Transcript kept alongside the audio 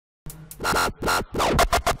Hey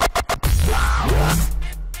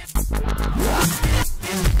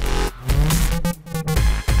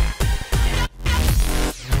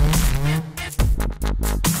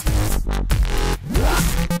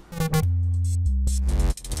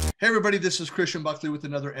everybody, this is Christian Buckley with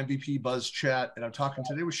another MVP Buzz Chat, and I'm talking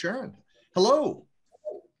today with Sharon. Hello.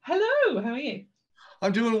 Hello, how are you?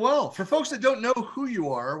 I'm doing well. For folks that don't know who you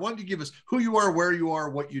are, why don't you give us who you are, where you are,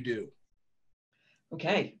 what you do?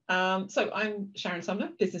 Okay, so I'm Sharon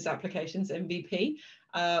Sumner, Business Applications MVP.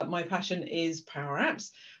 My passion is Power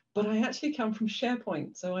Apps, but I actually come from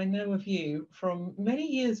SharePoint, so I know of you from many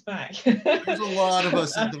years back. There's a lot of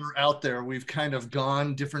us that are out there. We've kind of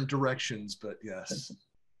gone different directions, but yes.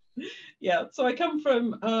 Yeah, so I come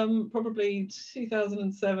from probably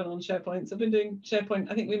 2007 on SharePoint. So I've been doing SharePoint,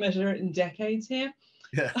 I think we measure it in decades here.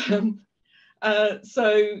 Yeah.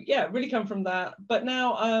 So yeah, really come from that. But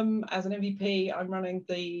now as an MVP, I'm running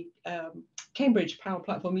the Cambridge Power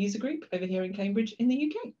Platform User Group over here in Cambridge in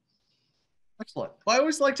the UK. Excellent. Well, I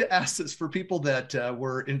always like to ask this for people that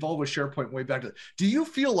were involved with SharePoint way back. Do you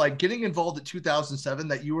feel like getting involved in 2007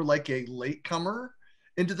 that you were like a latecomer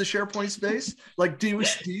into the SharePoint space? Like, do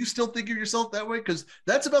you still think of yourself that way? Because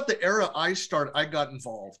that's about the era I got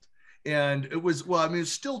involved. And it was, well, I mean,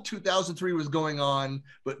 it's still 2003 was going on,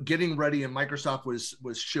 but getting ready, and Microsoft was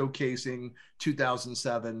showcasing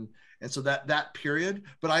 2007. And so that period,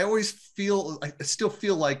 but I still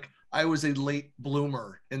feel like I was a late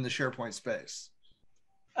bloomer in the SharePoint space.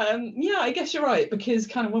 Yeah, I guess you're right, because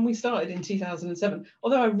kind of when we started in 2007,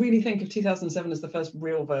 although I really think of 2007 as the first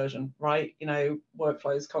real version, right? You know,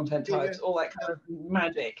 workflows, content types, all that kind of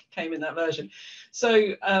magic came in that version.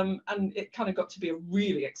 So, and it kind of got to be a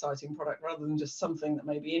really exciting product rather than just something that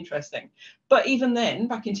may be interesting. But even then,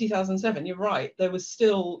 back in 2007, you're right, there was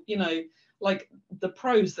still, you know, like the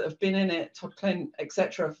pros that have been in it, Todd Clint,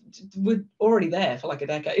 etc., were already there for like a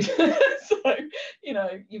decade. So, you know,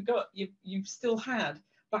 you've still had,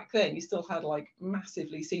 back then, you still had like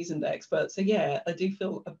massively seasoned experts. So yeah, I do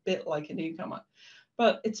feel a bit like a newcomer,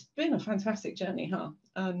 but it's been a fantastic journey, huh?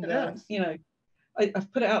 And you know, I've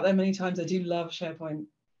put it out there many times. I do love SharePoint,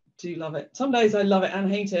 do love it. Some days I love it and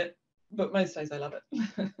hate it, but most days I love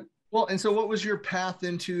it. Well, and so what was your path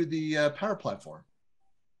into the Power Platform?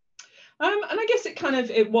 And I guess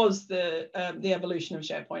it was the evolution of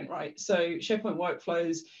SharePoint, right? So SharePoint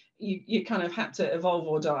workflows, you kind of had to evolve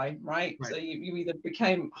or die, right? So you either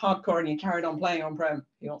became hardcore and you carried on playing on-prem,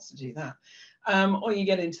 who wants to do that? Or you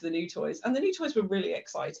get into the new toys. And the new toys were really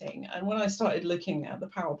exciting. And when I started looking at the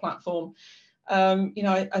Power Platform, you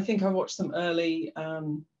know, I think I watched some early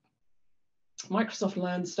Microsoft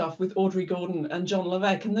Learn stuff with Audrey Gordon and John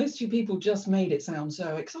Levesque, and those two people just made it sound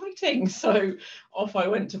so exciting. So off I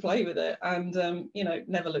went to play with it, and you know,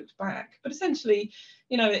 never looked back. But essentially,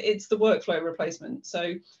 you know, it's the workflow replacement.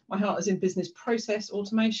 So my heart is in business process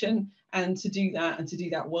automation, and to do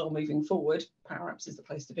that well moving forward, Power Apps is the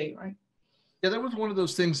place to be, right? Yeah, that was one of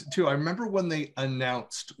those things too. I remember when they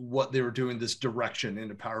announced what they were doing, this direction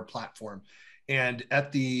into Power Platform. And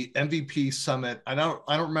at the MVP Summit, I don't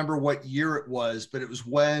remember what year it was, but it was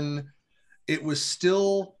when it was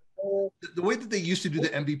still the way that they used to do the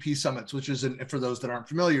MVP Summits, which is, for those that aren't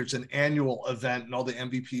familiar, it's an annual event, and all the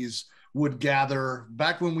MVPs would gather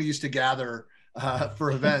back when we used to gather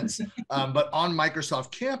for events, but on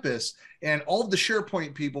Microsoft campus, and all of the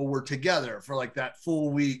SharePoint people were together for like that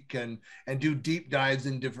full week and do deep dives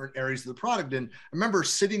in different areas of the product. And I remember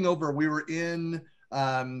sitting over, we were in,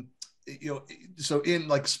 you know, so in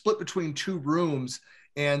like split between two rooms,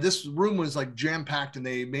 and this room was like jam-packed, and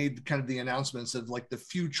they made kind of the announcements of like the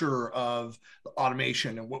future of the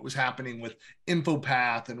automation and what was happening with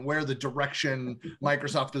InfoPath and where the direction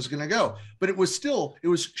Microsoft is going to go. But it was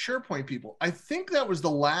SharePoint people. I think that was the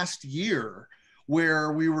last year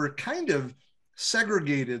where we were kind of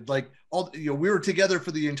segregated, like all, you know, we were together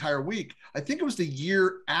for the entire week. I think it was the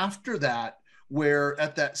year after that, where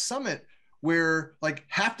at that summit, where like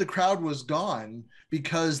half the crowd was gone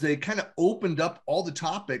because they kind of opened up all the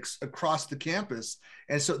topics across the campus.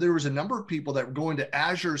 And so there was a number of people that were going to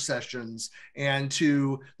Azure sessions and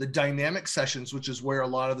to the dynamic sessions, which is where a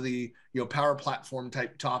lot of the, you know, Power Platform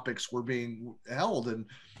type topics were being held. And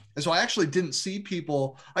so I actually didn't see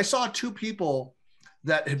people. I saw two people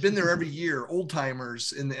that had been there every year, old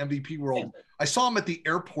timers in the MVP world. I saw them at the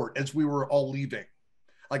airport as we were all leaving.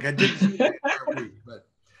 Like I didn't see them every week, but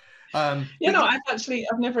you know, I've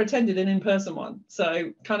never attended an in-person one,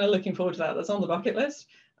 so kind of looking forward to that. That's on the bucket list.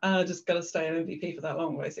 Just got to stay an MVP for that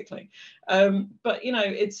long, basically. But you know,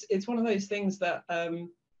 it's one of those things that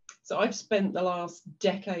So I've spent the last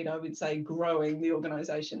decade, I would say, growing the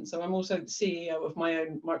organization. So I'm also the CEO of my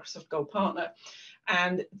own Microsoft Gold Partner,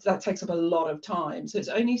 and that takes up a lot of time. So it's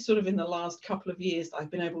only sort of in the last couple of years that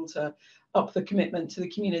I've been able to up the commitment to the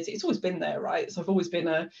community. It's always been there, right? So I've always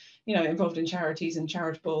been involved in charities and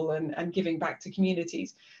charitable and giving back to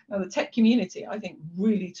communities. Now the tech community, I think,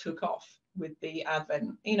 really took off with the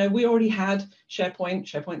advent. We already had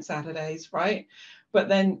SharePoint Saturdays, right? But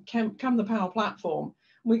then come the Power Platform,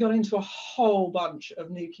 we got into a whole bunch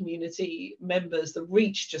of new community members. The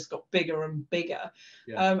reach just got bigger and bigger.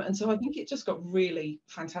 Yeah. And so I think it just got really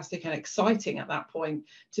fantastic and exciting at that point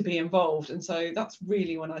to be involved. And so that's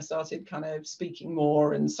really when I started kind of speaking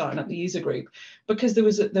more and starting up the user group, because there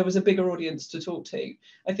was a bigger audience to talk to.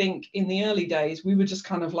 I think in the early days, we were just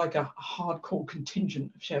kind of like a hardcore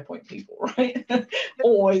contingent of SharePoint people, right?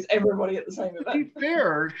 Always everybody at the same event. To be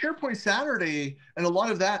fair, SharePoint Saturday and a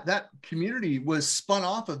lot of that community was spun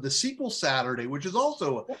off of the SQL Saturday, which is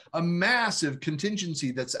also a massive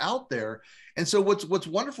contingency that's out there. And so what's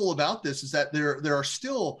wonderful about this is that there are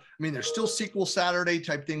still, there's still SQL Saturday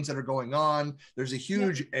type things that are going on. There's a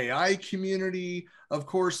huge AI community. Of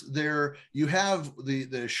course, there you have the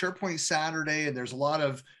SharePoint Saturday, and there's a lot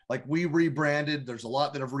of, like, we rebranded. There's a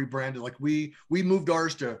lot that have rebranded. Like we moved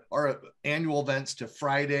our annual events to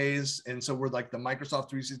Fridays. And so we're like the Microsoft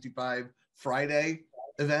 365 Friday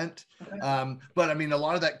event. But a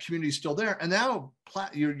lot of that community is still there. And now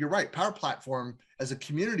you're right, Power Platform as a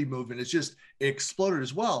community movement has just exploded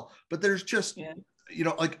as well. But there's just,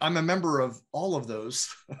 like, I'm a member of all of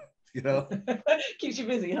those, Keeps you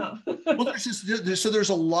busy, huh? Well, there's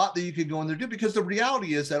a lot that you could go in there do, because the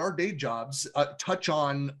reality is that our day jobs touch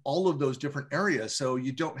on all of those different areas. So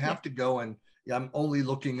you don't have to go and I'm only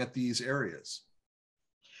looking at these areas.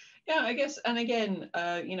 Yeah, I guess. And again,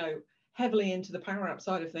 heavily into the Power App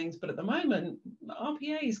side of things, but at the moment,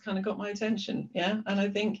 RPA's kind of got my attention. Yeah. And I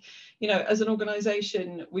think, as an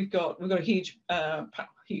organization, we've got a huge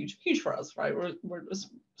for us, right? We're a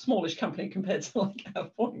smallish company compared to like our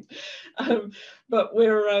point. But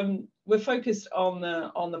we're focused on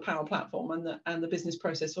the Power Platform and the business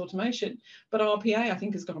process automation. But RPA, I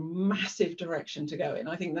think, has got a massive direction to go in.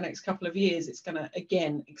 I think the next couple of years, it's going to,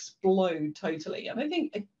 again, explode totally. And I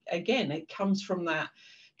think, again, it comes from that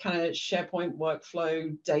kind of SharePoint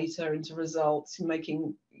workflow, data into results,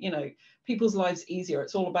 making, people's lives easier.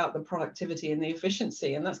 It's all about the productivity and the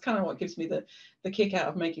efficiency. And that's kind of what gives me the kick out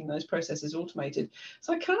of making those processes automated.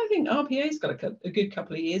 So I kind of think RPA's got a good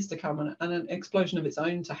couple of years to come, and an explosion of its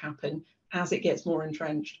own to happen as it gets more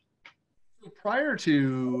entrenched. Prior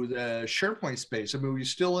to the SharePoint space, were you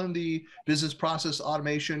still in the business process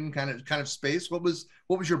automation kind of space? What was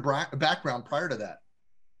your background prior to that?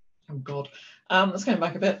 Oh God, let's go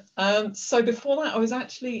back a bit. So before that, I was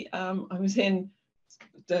actually I was in,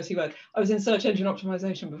 dirty word, I was in search engine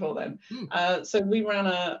optimization before then. So we ran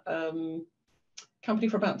a company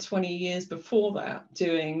for about 20 years before that,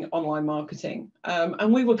 doing online marketing,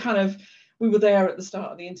 and we were there at the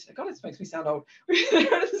start of the internet. God, it makes me sound old. We were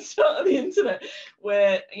there at the start of the internet,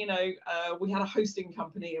 where we had a hosting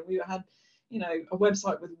company, and we had a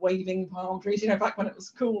website with waving palm trees, back when it was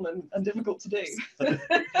cool and difficult to do.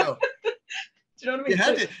 No. Do you know what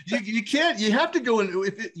I mean? You have to go in.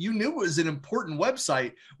 You knew it was an important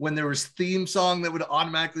website when there was theme song that would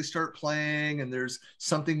automatically start playing, and there's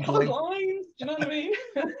something lines. Do you know what I mean?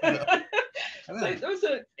 No.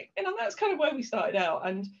 So that's kind of where we started out.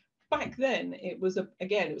 And back then, it was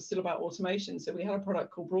still about automation. So we had a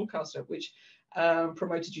product called Broadcaster, which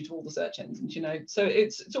promoted you to all the search engines, So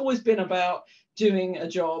it's always been about doing a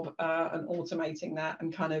job and automating that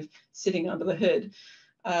and kind of sitting under the hood.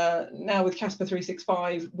 Now with Casper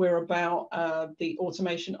 365, we're about the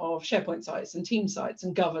automation of SharePoint sites and team sites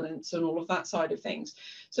and governance and all of that side of things.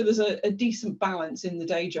 So there's a decent balance in the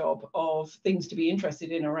day job of things to be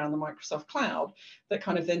interested in around the Microsoft cloud that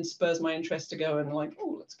kind of then spurs my interest to go and like,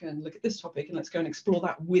 oh, let's go and look at this topic and let's go and explore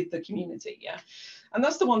that with the community. Yeah. And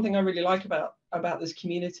that's the one thing I really like about this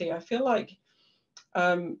community. I feel like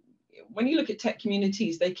when you look at tech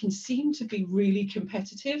communities, they can seem to be really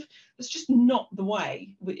competitive. That's just not the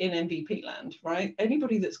way in MVP land, right?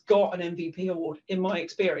 Anybody that's got an MVP award, in my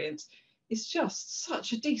experience, is just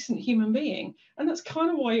such a decent human being. And that's kind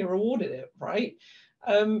of why you're awarded it, right?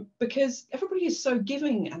 Because everybody is so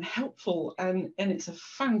giving and helpful, and it's a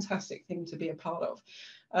fantastic thing to be a part of.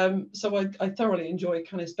 So I thoroughly enjoy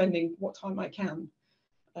kind of spending what time I can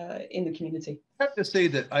in the community. I have to say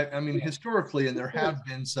that I mean historically, and there have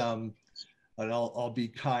been some, and I'll be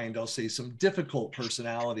kind, I'll say some difficult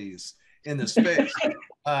personalities in this space,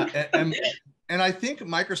 and I think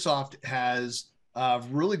Microsoft has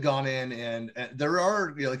really gone in and there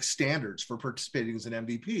are like standards for participating as an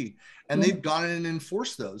MVP, and they've gone in and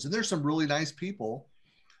enforced those. And there's some really nice people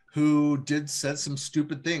who said some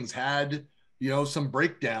stupid things, had some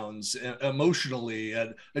breakdowns emotionally,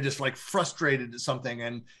 and just like frustrated at something,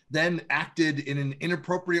 and then acted in an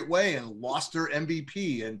inappropriate way and lost their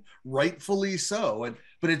MVP, and rightfully so.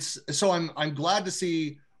 I'm glad to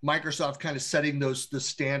see Microsoft kind of setting the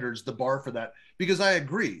standards, the bar for that, because I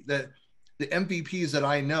agree that the MVPs that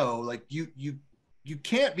I know, like you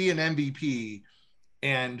can't be an MVP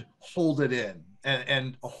and hold it in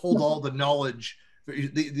and hold all the knowledge.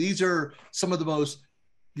 These are some of the most,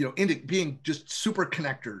 being just super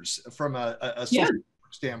connectors from a social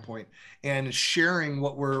standpoint, and sharing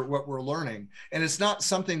what we're learning. And it's not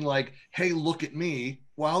something like, hey, look at me.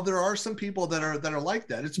 While there are some people that are like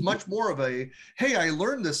that, it's much more of a, hey, I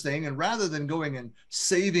learned this thing, and rather than going and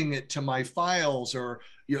saving it to my files, or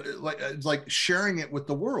like sharing it with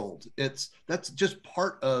the world, that's just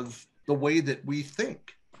part of the way that we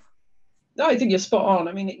think. No, I think you're spot on.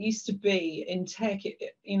 I mean, it used to be in tech,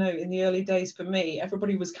 in the early days for me,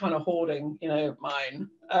 everybody was kind of hoarding, mine.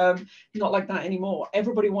 Not like that anymore.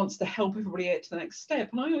 Everybody wants to help everybody get to the next step.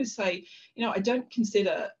 And I always say, I don't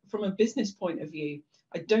consider, from a business point of view,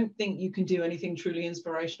 I don't think you can do anything truly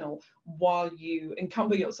inspirational while you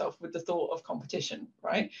encumber yourself with the thought of competition,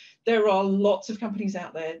 right? There are lots of companies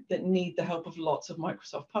out there that need the help of lots of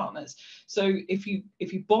Microsoft partners. So if you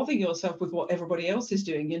bother yourself with what everybody else is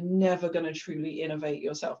doing, you're never going to truly innovate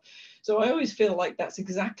yourself. So I always feel like that's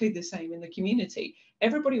exactly the same in the community.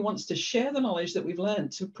 Everybody wants to share the knowledge that we've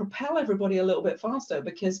learned to propel everybody a little bit faster,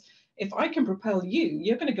 because if I can propel you,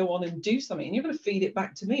 you're going to go on and do something, and you're going to feed it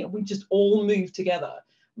back to me, and we just all move together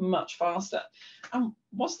much faster. And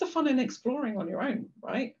what's the fun in exploring on your own,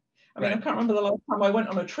 right? I mean, I can't remember the last time I went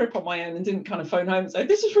on a trip on my own and didn't kind of phone home and say,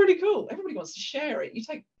 this is really cool. Everybody wants to share it. You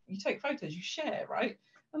take photos, you share, right?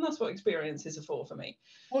 And that's what experiences are for me.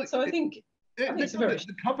 Well, so I think it's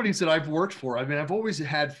the companies that I've worked for, I mean, I've always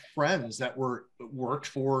had friends that worked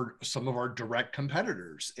for some of our direct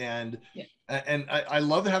competitors, and I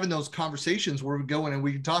love having those conversations where we go in and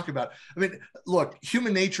we can talk about. I mean, look,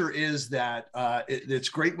 human nature is that it's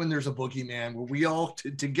great when there's a boogeyman where we all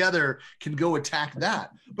together can go attack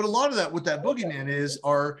that. But a lot of that, what that boogeyman is,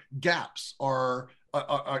 are gaps, are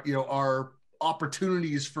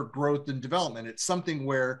opportunities for growth and development. It's something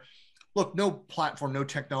where, look, no platform, no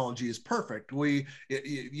technology is perfect.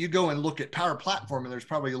 You go and look at Power Platform, and there's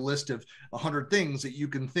probably a list of 100 things that you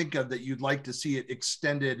can think of that you'd like to see it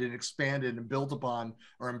extended and expanded and built upon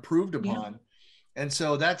or improved upon. Yeah. And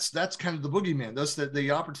so that's kind of the boogeyman. That's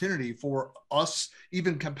the opportunity for us,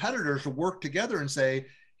 even competitors, to work together and say,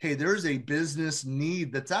 hey, there's a business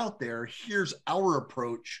need that's out there. Here's our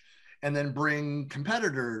approach. And then bring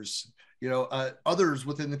competitors, others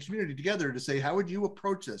within the community together to say, how would you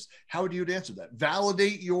approach this? How would you answer that?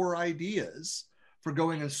 Validate your ideas for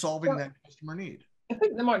going and solving that customer need. I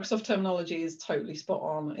think the Microsoft terminology is totally spot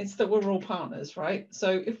on. It's that we're all partners, right?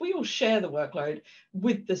 So if we all share the workload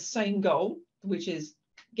with the same goal, which is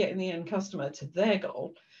getting the end customer to their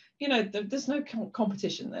goal, there's no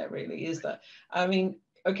competition there, really, is there? I mean,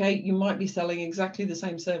 okay, you might be selling exactly the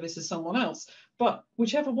same service as someone else, but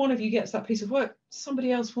whichever one of you gets that piece of work,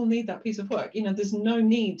 somebody else will need that piece of work. There's no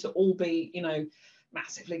need to all be,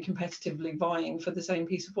 massively competitively vying for the same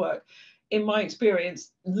piece of work. In my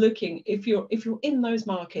experience, if you're in those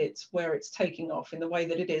markets where it's taking off in the way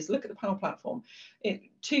that it is, look at the Power Platform.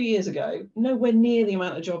 2 years ago, nowhere near the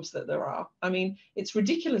amount of jobs that there are. I mean, it's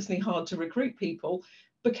ridiculously hard to recruit people,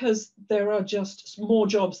 because there are just more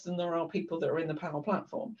jobs than there are people that are in the Power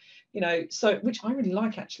Platform, so, which I really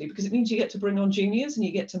like, actually, because it means you get to bring on juniors, and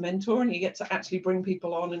you get to mentor, and you get to actually bring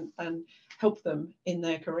people on and help them in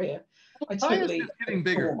their career. The pie is just getting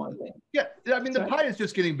bigger. Yeah, I mean, the pie is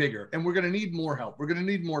just getting bigger, and we're going to need more help. We're going to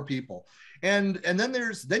need more people. And then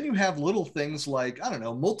you have little things like, I don't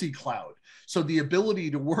know, multi-cloud. So the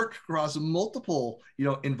ability to work across multiple,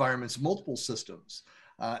 environments, multiple systems.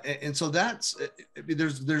 And so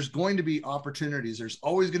there's going to be opportunities. There's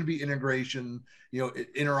always going to be integration,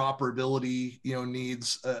 interoperability,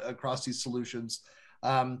 needs across these solutions.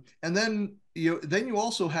 And then you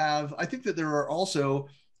also have, I think that there are also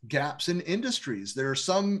gaps in industries. There are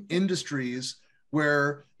some industries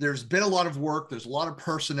where there's been a lot of work, there's a lot of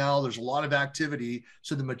personnel, there's a lot of activity.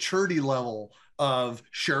 So the maturity level of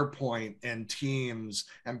SharePoint and Teams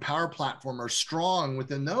and Power Platform are strong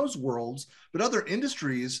within those worlds, but other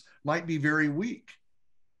industries might be very weak.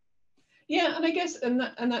 Yeah, and I guess, and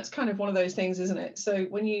that's kind of one of those things, isn't it? So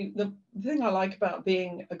when the thing I like about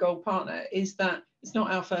being a gold partner is that it's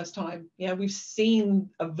not our first time. Yeah, we've seen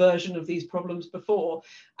a version of these problems before,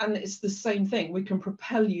 and it's the same thing. We can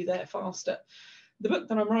propel you there faster. The book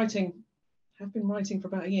that I'm writing, I've been writing for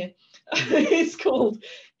about a year. It's called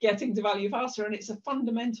Getting to Value Faster, and it's a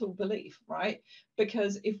fundamental belief, right?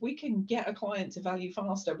 Because if we can get a client to value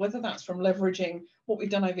faster, whether that's from leveraging what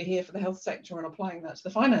we've done over here for the health sector and applying that to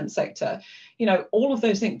the finance sector, you know, all of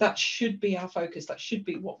those things, that should be our focus. That should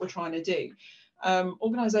be what we're trying to do.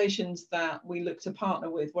 Organizations that we look to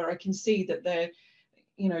partner with, where I can see that they're,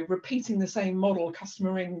 you know, repeating the same model,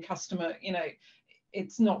 customer in, customer, you know,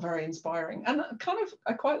 it's not very inspiring. And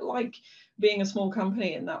I quite like being a small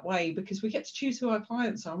company in that way, because we get to choose who our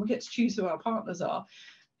clients are and we get to choose who our partners are.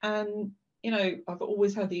 And, you know, I've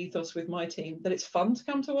always had the ethos with my team that it's fun to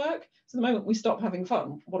come to work. So the moment we stop having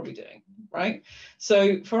fun, what are we doing, right?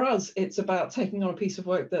 So for us, it's about taking on a piece of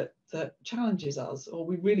work that challenges us, or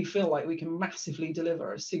we really feel like we can massively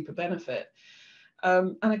deliver a super benefit.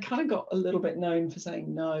 And I kind of got a little bit known for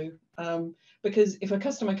saying no, because if a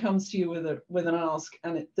customer comes to you with an ask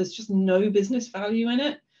and there's just no business value in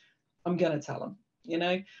it, I'm going to tell them, you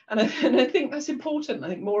know, and I think that's important. I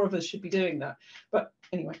think more of us should be doing that. But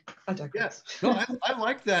anyway, I digress. Yeah, no, I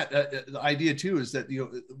like that. The idea too is that, you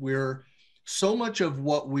know, we're so much of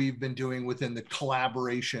what we've been doing within the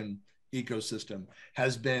collaboration ecosystem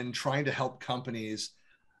has been trying to help companies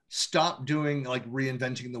stop doing like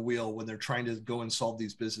reinventing the wheel when they're trying to go and solve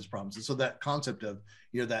these business problems. And so that concept of,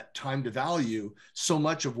 you know, that time to value, so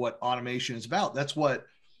much of what automation is about, that's what,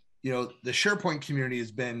 you know, the SharePoint community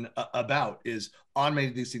has been about, is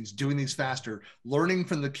automating these things, doing these faster, learning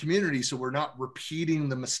from the community. So we're not repeating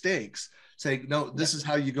the mistakes, saying, no, this is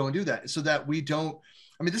how you go and do that. So that we don't,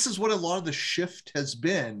 I mean, this is what a lot of the shift has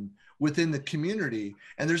been within the community.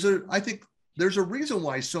 And I think there's a reason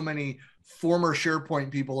why so many former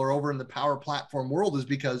SharePoint people are over in the Power Platform world, is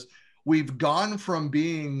because we've gone from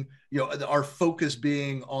being, you know, our focus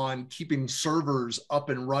being on keeping servers up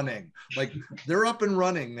and running. Like they're up and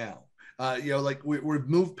running now. You know, like we've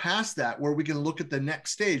moved past that, where we can look at the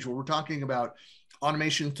next stage where we're talking about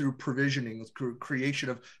automation through provisioning, through creation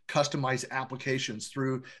of customized applications,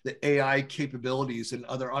 through the AI capabilities and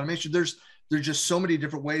other automation. There's just so many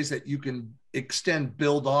different ways that you can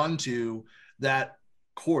build onto that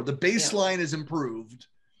core. The baseline is improved.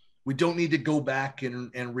 We don't need to go back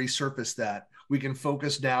and resurface that. We can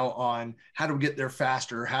focus now on how do we get there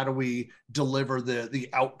faster? How do we deliver the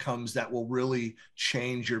outcomes that will really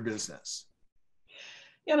change your business?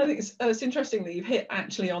 Yeah, and I think it's interesting that you've hit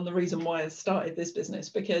actually on the reason why I started this business,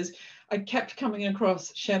 because I kept coming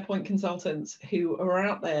across SharePoint consultants who are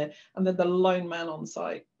out there and they're the lone man on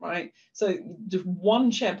site, right? So just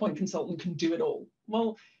one SharePoint consultant can do it all.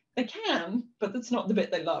 Well, they can, but that's not the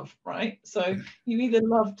bit they love, right? So you either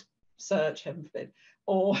loved search, heaven forbid,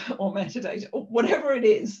 or metadata, or whatever it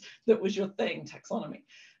is that was your thing, taxonomy.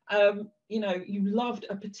 You know, you loved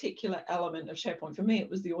a particular element of SharePoint. For me, it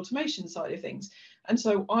was the automation side of things. And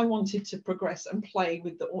so I wanted to progress and play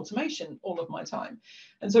with the automation all of my time.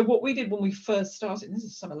 And so what we did when we first started, this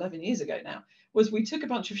is some 11 years ago now, was we took a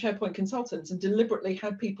bunch of SharePoint consultants and deliberately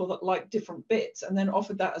had people that liked different bits and then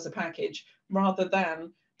offered that as a package, rather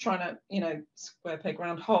than trying to, you know, square peg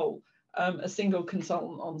round hole, a single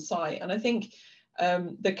consultant on site. And I think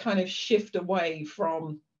the kind of shift away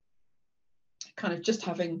from kind of just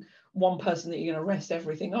having one person that you're going to rest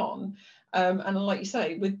everything on. And like you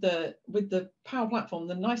say, with the Power Platform,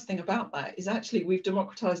 the nice thing about that is actually we've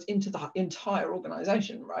democratized into the entire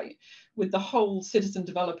organization, right? With the whole citizen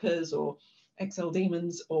developers or Excel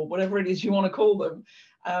demons or whatever it is you want to call them,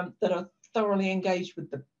 that are thoroughly engaged with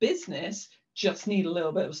the business, just need a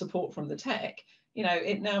little bit of support from the tech. You know,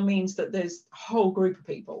 it now means that there's a whole group of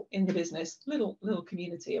people in the business, little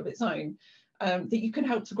community of its own, that you can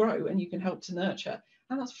help to grow and you can help to nurture.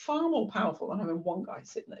 And that's far more powerful than having one guy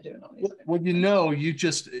sitting there doing it on his own. Well, you know,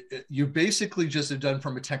 you basically just have done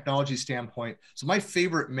from a technology standpoint. So my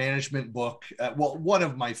favorite management book, well, one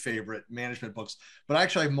of my favorite management books, but I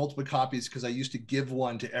actually have multiple copies because I used to give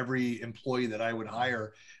one to every employee that I would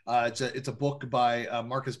hire. It's a book by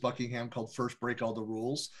Marcus Buckingham called First Break All the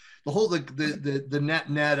Rules. The whole, the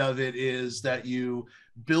net of it is that you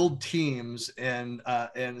build teams and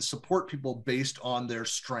support people based on their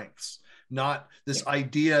strengths. Not this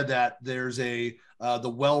idea that there's the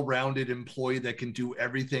well-rounded employee that can do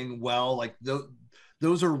everything well. Like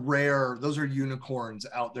those are rare. Those are unicorns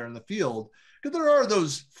out there in the field. Because there are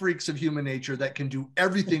those freaks of human nature that can do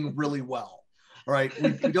everything really well. All right,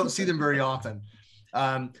 we don't see them very often.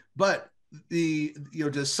 But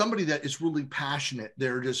just somebody that is really passionate,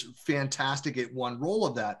 they're just fantastic at one role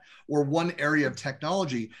of that or one area of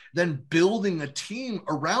technology, then building a team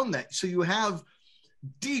around that. So you have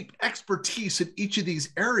deep expertise in each of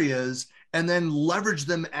these areas and then leverage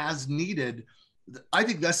them as needed. I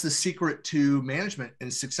think that's the secret to management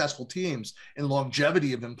and successful teams and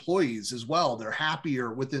longevity of employees as well. They're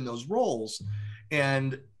happier within those roles.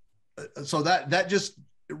 And so that just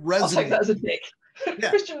resonates. I'll take that as a tick. Yeah.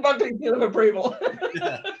 Christian Buckley seal of approval.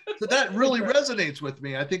 Yeah. So that really resonates with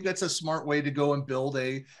me. I think that's a smart way to go and build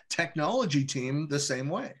a technology team the same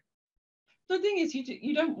way. The thing is,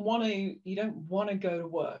 you don't want to go to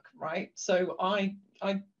work, right? So I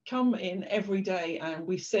come in every day and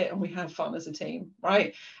we sit and we have fun as a team,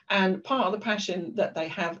 right? And part of the passion that they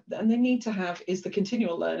have and they need to have is the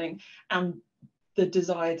continual learning and the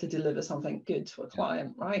desire to deliver something good to a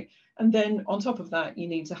client, right? And then on top of that, you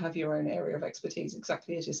need to have your own area of expertise,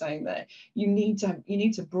 exactly as you're saying there. You need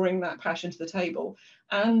to bring that passion to the table.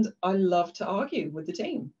 And I love to argue with the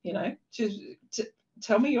team, to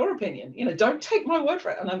tell me your opinion. Don't take my word for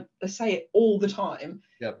it. And I say it all the time.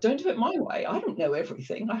 Yep. Don't do it my way. I don't know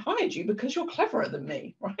everything. I hired you because you're cleverer than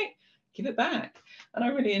me, right? Give it back. And I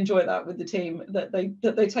really enjoy that with the team, that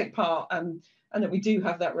they take part and that we do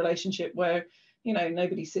have that relationship where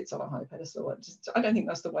nobody sits on a high pedestal. I don't think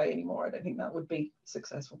that's the way anymore. I don't think that would be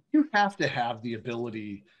successful. You have to have the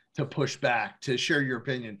ability to push back, to share your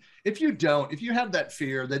opinion. If you have that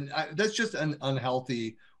fear, then that's just an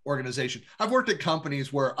unhealthy organization. I've worked at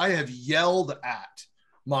companies where I have yelled at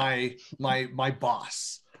my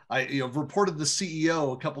boss. I reported the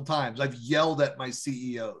CEO a couple times. I've yelled at my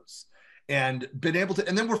CEOs and been able to,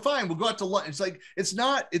 and then we're fine. We'll go out to lunch. It's like, it's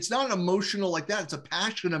not an emotional like that. It's a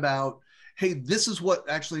passion about, hey, this is what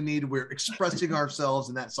actually needed. We're expressing ourselves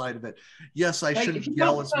in that side of it. Yes, I shouldn't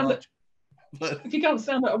yell as much. But if you can't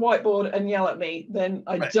stand at a whiteboard and yell at me, then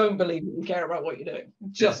I don't believe you care about what you're doing.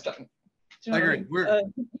 Just don't. I agree.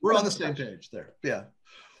 We're on the same page there. Yeah.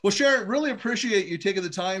 Well, Sharon, really appreciate you taking the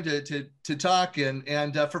time to talk.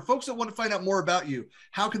 And for folks that want to find out more about you,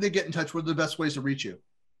 how can they get in touch? What are the best ways to reach you?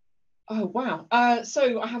 Oh, wow.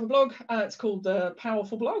 So I have a blog. It's called The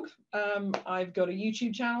Powerful Blog. I've got a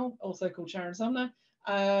YouTube channel, also called Sharon Sumner.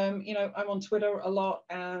 I'm on Twitter a lot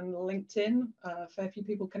and LinkedIn. A fair few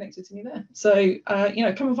people connected to me there. So,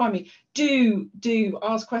 come and find me. Do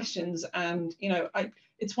ask questions. And,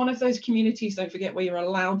 it's one of those communities, don't forget, where you're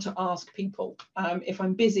allowed to ask people. If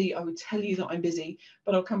I'm busy, I would tell you that I'm busy,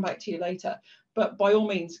 but I'll come back to you later. But by all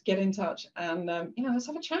means, get in touch and let's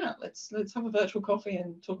have a chat. Let's have a virtual coffee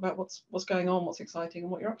and talk about what's going on, what's exciting,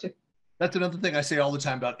 and what you're up to. That's another thing I say all the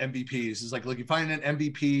time about MVPs. Is like, look, you find an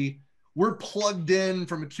MVP, we're plugged in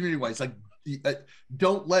from a community wise. Like,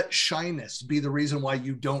 don't let shyness be the reason why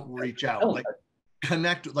you don't reach out. Like,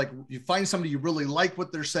 connect. Like, you find somebody you really like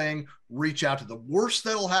what they're saying, reach out to. The worst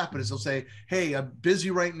that'll happen is they'll say, hey, I'm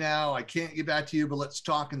busy right now, I can't get back to you, but let's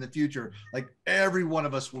talk in the future. Like, every one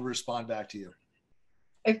of us will respond back to you.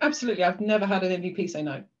 Absolutely. I've never had an MVP say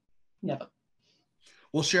no. Never.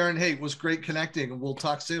 Well, Sharon, hey, it was great connecting, and we'll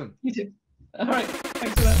talk soon. You too. All right.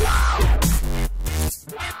 Thanks for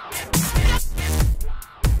that.